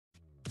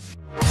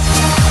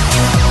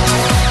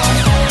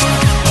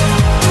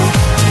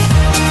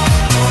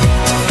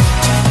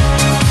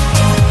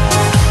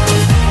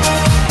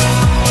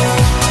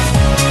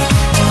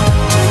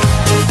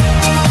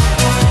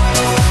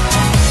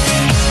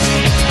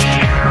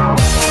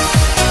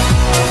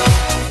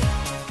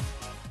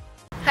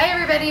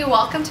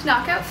welcome to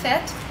Knockout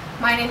Fit.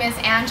 My name is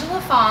Angela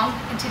Fong,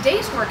 and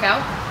today's workout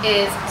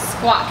is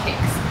squat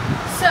kicks.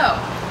 So,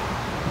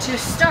 to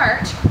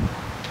start,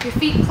 your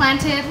feet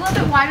planted a little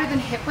bit wider than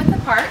hip width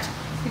apart.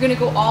 You're going to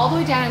go all the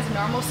way down as a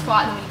normal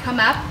squat, and then when you come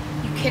up,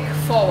 you kick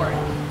forward.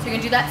 So you're going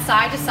to do that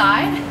side to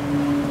side.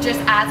 Just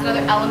adds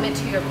another element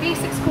to your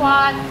basic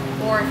squat,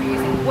 or if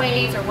you're using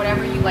weights or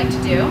whatever you like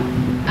to do.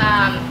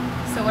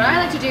 So what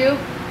I like to do,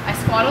 I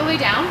squat all the way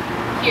down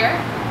here,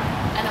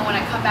 and then when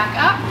I come back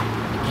up,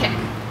 kick.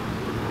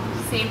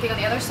 Same thing on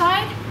the other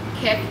side,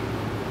 kick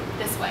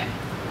this way.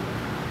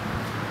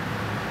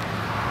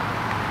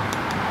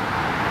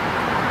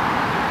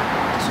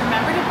 Just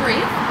remember to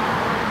breathe.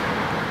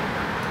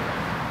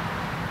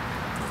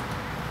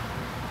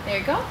 There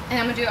you go. And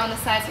I'm going to do it on the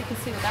side so you can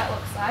see what that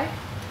looks like.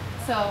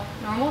 So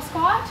normal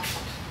squat,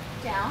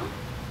 down,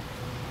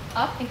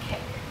 up, and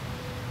kick.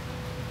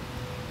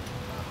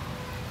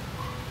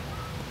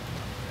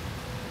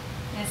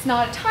 And it's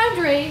not a timed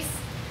race,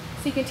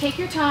 so you can take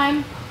your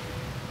time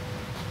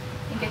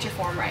and get your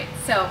form right.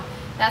 So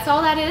that's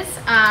all that is.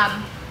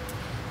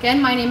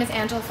 Again, my name is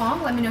Angela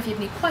Fong. Let me know if you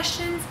have any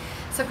questions.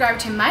 Subscribe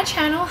to my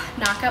channel,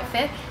 Knockout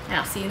Fit, and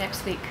I'll see you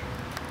next week.